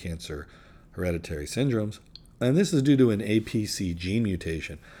colon cancer hereditary syndromes, and this is due to an APC gene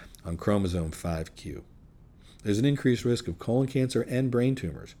mutation on chromosome 5q. There's an increased risk of colon cancer and brain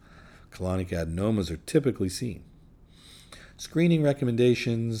tumors. Colonic adenomas are typically seen. Screening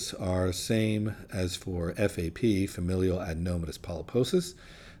recommendations are same as for FAP, familial adenomatous polyposis,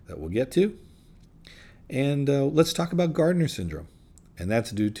 that we'll get to. And let's talk about Gardner syndrome, and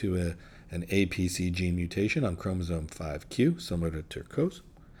that's due to an APC gene mutation on chromosome 5q, similar to Turcot's.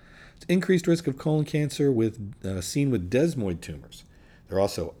 It's increased risk of colon cancer seen with desmoid tumors. There are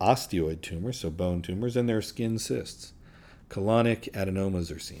also osteoid tumors, so bone tumors, and there are skin cysts. Colonic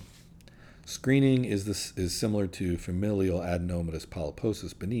adenomas are seen. Screening is similar to familial adenomatous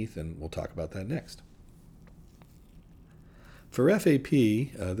polyposis beneath, and we'll talk about that next. For FAP,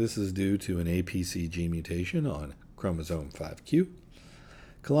 this is due to an APC gene mutation on chromosome 5q.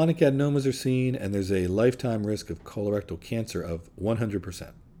 Colonic adenomas are seen, and there's a lifetime risk of colorectal cancer of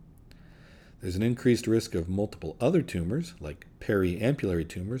 100%. There's an increased risk of multiple other tumors, like periampullary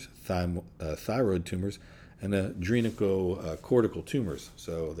tumors, thyroid tumors, and adrenocortical tumors.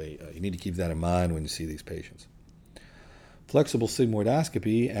 So you need to keep that in mind when you see these patients. Flexible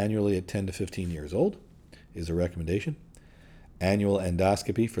sigmoidoscopy annually at 10 to 15 years old is a recommendation. Annual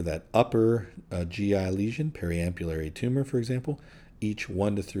endoscopy for that upper GI lesion, periampullary tumor, for example, each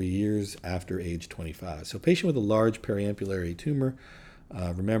 1 to 3 years after age 25. So a patient with a large periampullary tumor,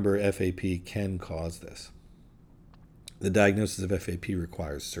 remember FAP can cause this. The diagnosis of FAP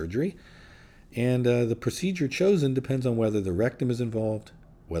requires surgery, and the procedure chosen depends on whether the rectum is involved,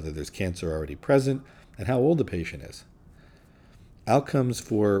 whether there's cancer already present, and how old the patient is. Outcomes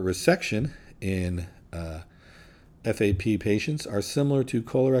for resection in FAP patients are similar to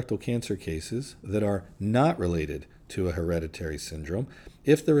colorectal cancer cases that are not related to a hereditary syndrome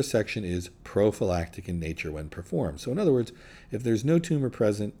if the resection is prophylactic in nature when performed. So in other words, if there's no tumor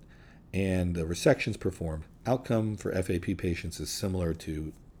present and the resection is performed, outcome for FAP patients is similar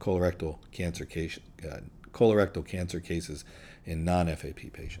to colorectal cancer cases in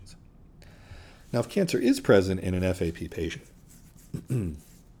non-FAP patients. Now, if cancer is present in an FAP patient,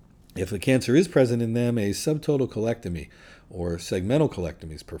 if the cancer is present in them, a subtotal colectomy or segmental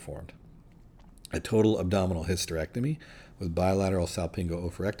colectomy is performed. A total abdominal hysterectomy with bilateral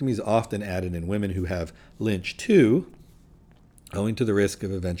salpingo-oophorectomy is often added in women who have Lynch 2, owing to the risk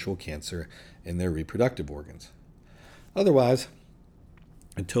of eventual cancer in their reproductive organs. Otherwise,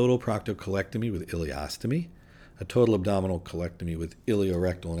 a total proctocolectomy with ileostomy, a total abdominal colectomy with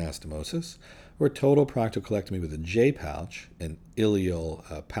iliorectal anastomosis, or a total proctocolectomy with a J pouch and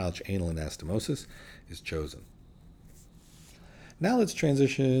ileal pouch anal anastomosis is chosen. Now let's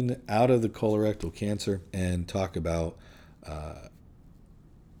transition out of the colorectal cancer and talk about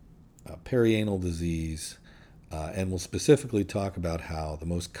perianal disease, and we'll specifically talk about how the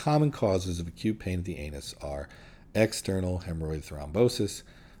most common causes of acute pain at the anus are external hemorrhoid thrombosis,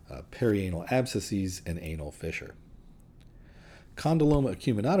 perianal abscesses, and anal fissure. Condyloma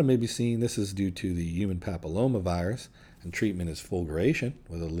acuminata may be seen. This is due to the human papilloma virus, and treatment is fulguration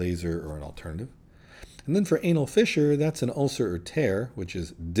with a laser or an alternative. And then for anal fissure, that's an ulcer or tear, which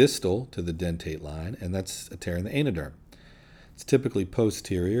is distal to the dentate line, and that's a tear in the anoderm. It's typically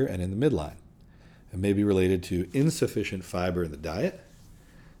posterior and in the midline. It may be related to insufficient fiber in the diet.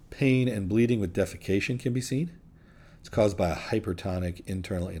 Pain and bleeding with defecation can be seen. It's caused by a hypertonic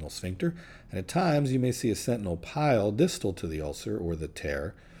internal anal sphincter, and at times you may see a sentinel pile distal to the ulcer or the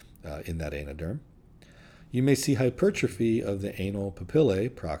tear in that anoderm. You may see hypertrophy of the anal papillae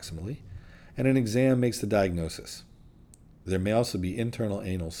proximally, and an exam makes the diagnosis. There may also be internal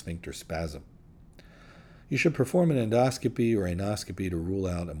anal sphincter spasm. You should perform an endoscopy or anoscopy to rule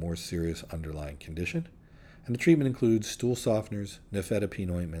out a more serious underlying condition, and the treatment includes stool softeners,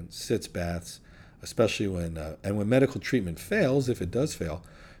 nifedipine ointment, sitz baths, especially when medical treatment fails. If it does fail,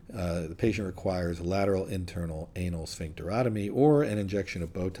 the patient requires a lateral internal anal sphincterotomy or an injection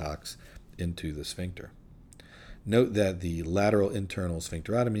of Botox into the sphincter. Note that the lateral internal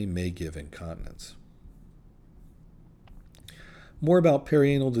sphincterotomy may give incontinence. More about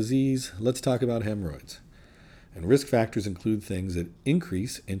perianal disease, let's talk about hemorrhoids. And risk factors include things that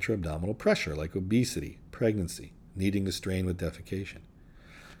increase intra-abdominal pressure, like obesity, pregnancy, needing to strain with defecation.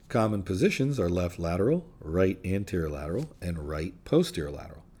 Common positions are left lateral, right anterior lateral, and right posterior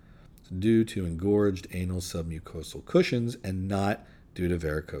lateral. It's due to engorged anal submucosal cushions and not due to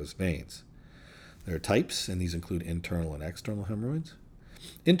varicose veins. There are types, and these include internal and external hemorrhoids.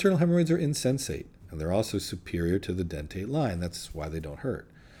 Internal hemorrhoids are insensate, and they're also superior to the dentate line. That's why they don't hurt.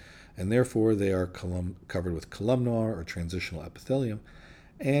 And therefore, they are covered with columnar or transitional epithelium,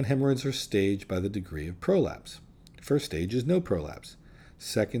 and hemorrhoids are staged by the degree of prolapse. First stage is no prolapse.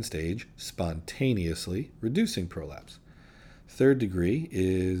 Second stage, spontaneously reducing prolapse. Third degree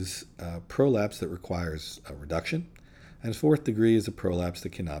is prolapse that requires a reduction. And fourth degree is a prolapse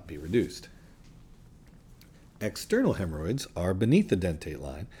that cannot be reduced. External hemorrhoids are beneath the dentate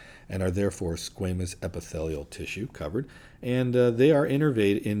line and are therefore squamous epithelial tissue covered, and they are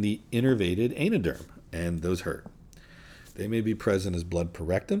innervated in the innervated anoderm, and those hurt. They may be present as blood per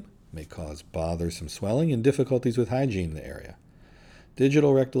rectum, may cause bothersome swelling and difficulties with hygiene in the area.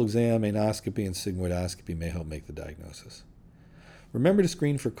 Digital rectal exam, anoscopy, and sigmoidoscopy may help make the diagnosis. Remember to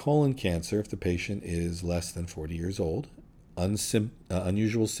screen for colon cancer if the patient is less than 40 years old,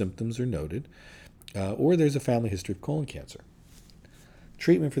 unusual symptoms are noted, or there's a family history of colon cancer.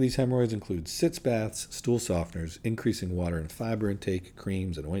 Treatment for these hemorrhoids includes sitz baths, stool softeners, increasing water and fiber intake,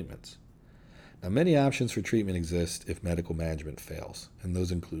 creams, and ointments. Now, many options for treatment exist if medical management fails, and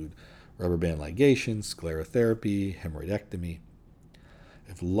those include rubber band ligation, sclerotherapy, hemorrhoidectomy.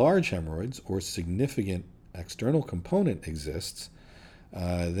 If large hemorrhoids or significant external component exists,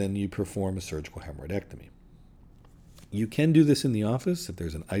 then you perform a surgical hemorrhoidectomy. You can do this in the office if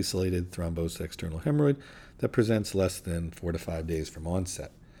there's an isolated thrombosed external hemorrhoid that presents less than 4 to 5 days from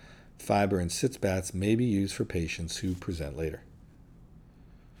onset. Fiber and sitz baths may be used for patients who present later.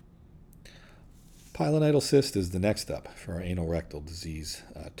 Pilonidal cyst is the next up for our anal rectal disease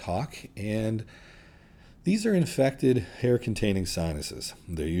talk, and these are infected hair-containing sinuses.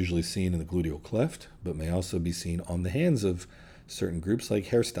 They're usually seen in the gluteal cleft, but may also be seen on the hands of certain groups like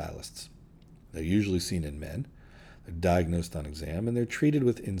hairstylists. They're usually seen in men. They're diagnosed on exam, and they're treated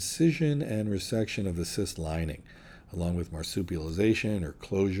with incision and resection of the cyst lining, along with marsupialization or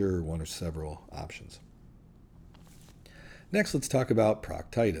closure, or one or several options. Next, let's talk about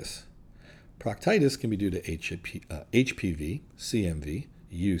proctitis. Proctitis can be due to HPV, CMV,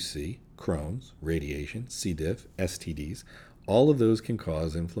 UC, Crohn's, radiation, C. diff, STDs. All of those can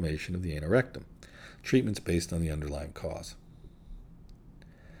cause inflammation of the anal rectum. Treatment's based on the underlying cause.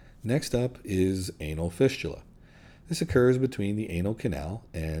 Next up is anal fistula. This occurs between the anal canal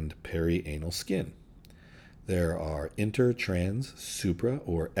and perianal skin. There are inter, trans, supra,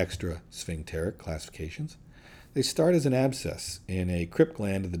 or extra sphincteric classifications. They start as an abscess in a crypt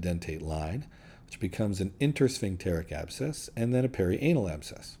gland of the dentate line, which becomes an intersphincteric abscess, and then a perianal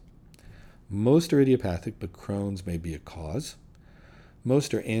abscess. Most are idiopathic, but Crohn's may be a cause.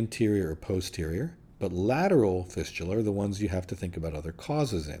 Most are anterior or posterior, but lateral fistula are the ones you have to think about other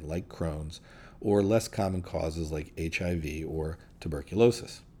causes in, like Crohn's or less common causes like HIV or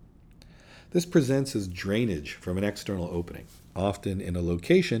tuberculosis. This presents as drainage from an external opening, often in a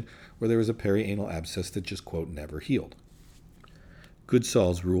location where there is a perianal abscess that just, quote, never healed.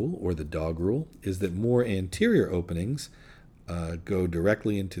 Goodsall's rule, or the dog rule, is that more anterior openings go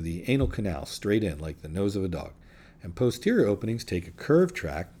directly into the anal canal, straight in, like the nose of a dog, and posterior openings take a curved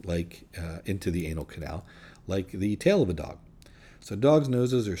track into the anal canal, like the tail of a dog. So dogs'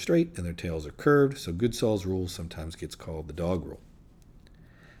 noses are straight and their tails are curved, so Goodsall's rule sometimes gets called the dog rule.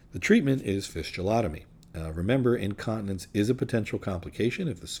 The treatment is fistulotomy. Remember, incontinence is a potential complication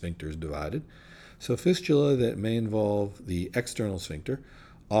if the sphincter is divided, so fistula that may involve the external sphincter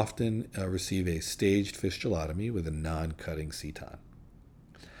often receive a staged fistulotomy with a non-cutting ceton.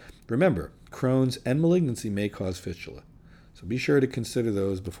 Remember, Crohn's and malignancy may cause fistula, so be sure to consider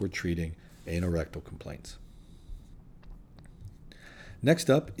those before treating anorectal complaints. Next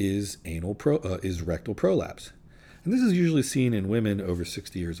up is rectal prolapse, and this is usually seen in women over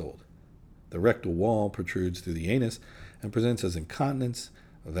 60 years old. The rectal wall protrudes through the anus and presents as incontinence,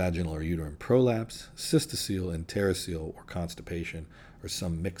 vaginal or uterine prolapse, cystocele, enterocele, or constipation, or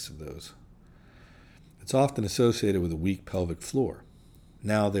some mix of those. It's often associated with a weak pelvic floor.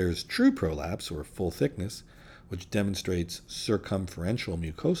 Now there's true prolapse, or full thickness, which demonstrates circumferential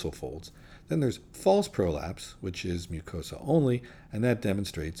mucosal folds. Then there's false prolapse, which is mucosa only, and that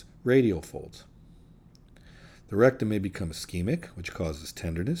demonstrates radial folds. The rectum may become ischemic, which causes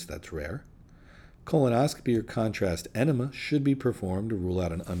tenderness. That's rare. Colonoscopy or contrast enema should be performed to rule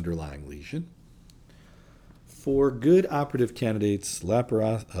out an underlying lesion. For good operative candidates,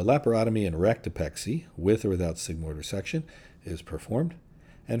 laparotomy and rectopexy, with or without sigmoid resection, is performed.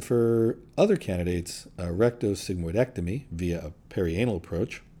 And for other candidates, rectosigmoidectomy via a perianal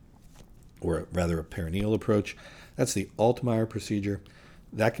approach, or rather a perineal approach, that's the Altmaier procedure.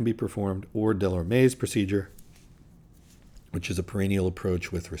 That can be performed, or Delorme's procedure, which is a perineal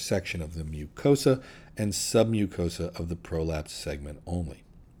approach with resection of the mucosa and submucosa of the prolapse segment only.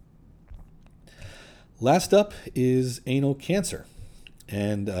 Last up is anal cancer.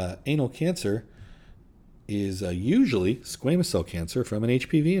 And anal cancer is usually squamous cell cancer from an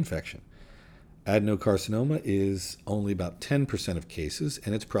HPV infection. Adenocarcinoma is only about 10% of cases,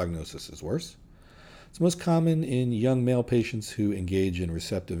 and its prognosis is worse. It's most common in young male patients who engage in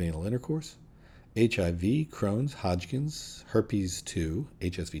receptive anal intercourse. HIV, Crohn's, Hodgkin's, herpes 2,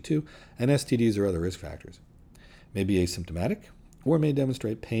 HSV2, and STDs are other risk factors. May be asymptomatic, or may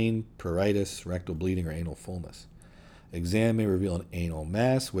demonstrate pain, pruritus, rectal bleeding, or anal fullness. Exam may reveal an anal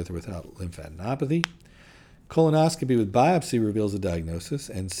mass with or without lymphadenopathy. Colonoscopy with biopsy reveals a diagnosis,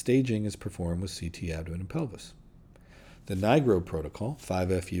 and staging is performed with CT abdomen and pelvis. The NIGRO protocol,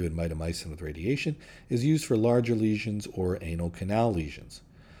 5-FU and mitomycin with radiation, is used for larger lesions or anal canal lesions.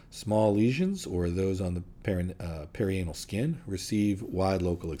 Small lesions, or those on the perianal skin, receive wide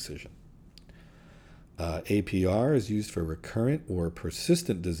local excision. APR is used for recurrent or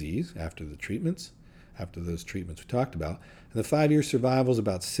persistent disease after those treatments we talked about, and the 5-year survival is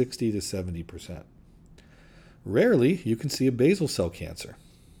about 60 to 70%. Rarely, you can see a basal cell cancer.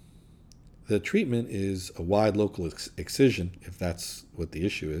 The treatment is a wide local excision, if that's what the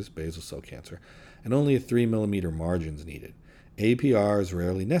issue is, basal cell cancer, and only a 3 millimeter margin is needed. APR is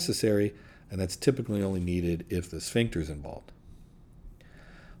rarely necessary, and that's typically only needed if the sphincter is involved.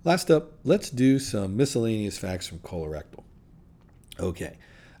 Last up, let's do some miscellaneous facts from colorectal. Okay,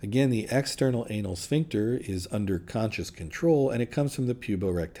 again, the external anal sphincter is under conscious control, and it comes from the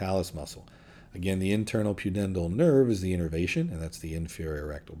puborectalis muscle. Again, the internal pudendal nerve is the innervation, and that's the inferior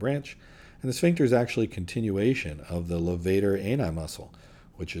rectal branch, and the sphincter is actually a continuation of the levator ani muscle,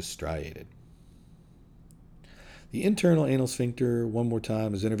 which is striated. The internal anal sphincter, one more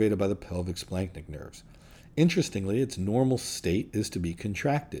time, is innervated by the pelvic splanchnic nerves. Interestingly, its normal state is to be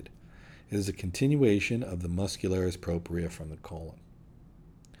contracted. It is a continuation of the muscularis propria from the colon.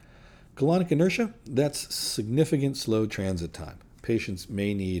 Colonic inertia, that's significant slow transit time. Patients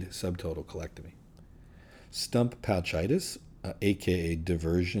may need subtotal colectomy. Stump pouchitis, aka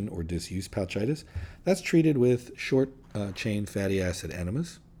diversion or disuse pouchitis, that's treated with short-chain fatty acid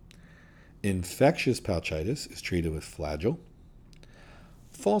enemas. Infectious pouchitis is treated with Flagyl.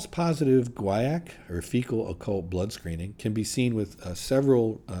 False positive guaiac or fecal occult blood screening can be seen with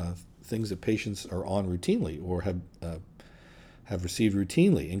several things that patients are on routinely or have received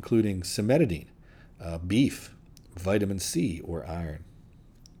routinely, including cimetidine, beef, vitamin C, or iron.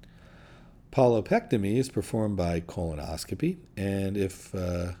 Polypectomy is performed by colonoscopy, and if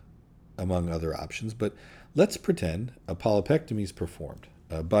among other options, but let's pretend a polypectomy is performed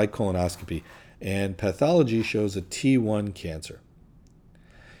by colonoscopy, and pathology shows a T1 cancer.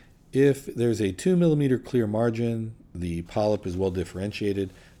 If there's a 2 millimeter clear margin, the polyp is well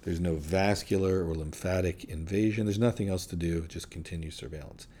differentiated. There's no vascular or lymphatic invasion. There's nothing else to do, just continue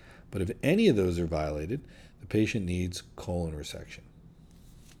surveillance. But if any of those are violated, the patient needs colon resection.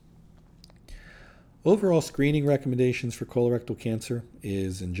 Overall screening recommendations for colorectal cancer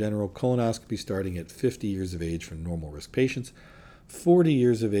is, in general, colonoscopy starting at 50 years of age for normal risk patients, 40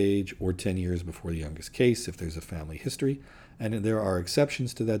 years of age or 10 years before the youngest case if there's a family history, and there are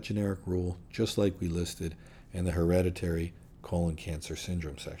exceptions to that generic rule, just like we listed in the hereditary colon cancer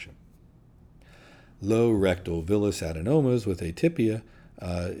syndrome section. Low rectal villus adenomas with atypia,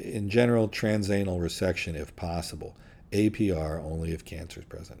 in general, transanal resection if possible, APR only if cancer is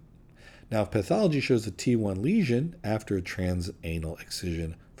present. Now, if pathology shows a T1 lesion after a transanal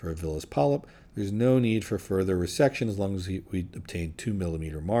excision for a villus polyp, there's no need for further resection as long as we obtain 2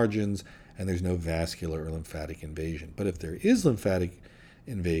 millimeter margins and there's no vascular or lymphatic invasion. But if there is lymphatic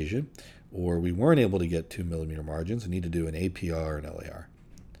invasion, or we weren't able to get 2 millimeter margins, we need to do an APR and LAR.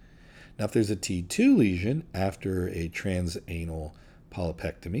 Now, if there's a T2 lesion after a transanal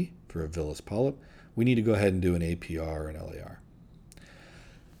polypectomy for a villus polyp, we need to go ahead and do an APR and LAR.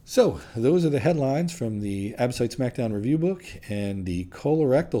 So, those are the headlines from the ABSITE SmackDown review book and the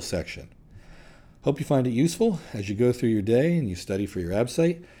colorectal section. Hope you find it useful as you go through your day and you study for your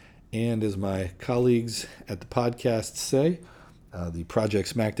ABSITE. And as my colleagues at the podcast say, the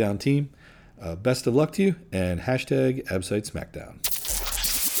Project SmackDown team, best of luck to you, and hashtag ABSITE SmackDown.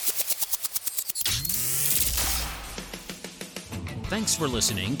 Thanks for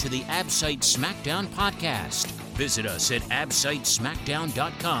listening to the ABSITE SmackDown podcast. Visit us at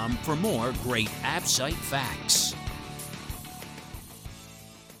absitesmackdown.com for more great ABSITE facts.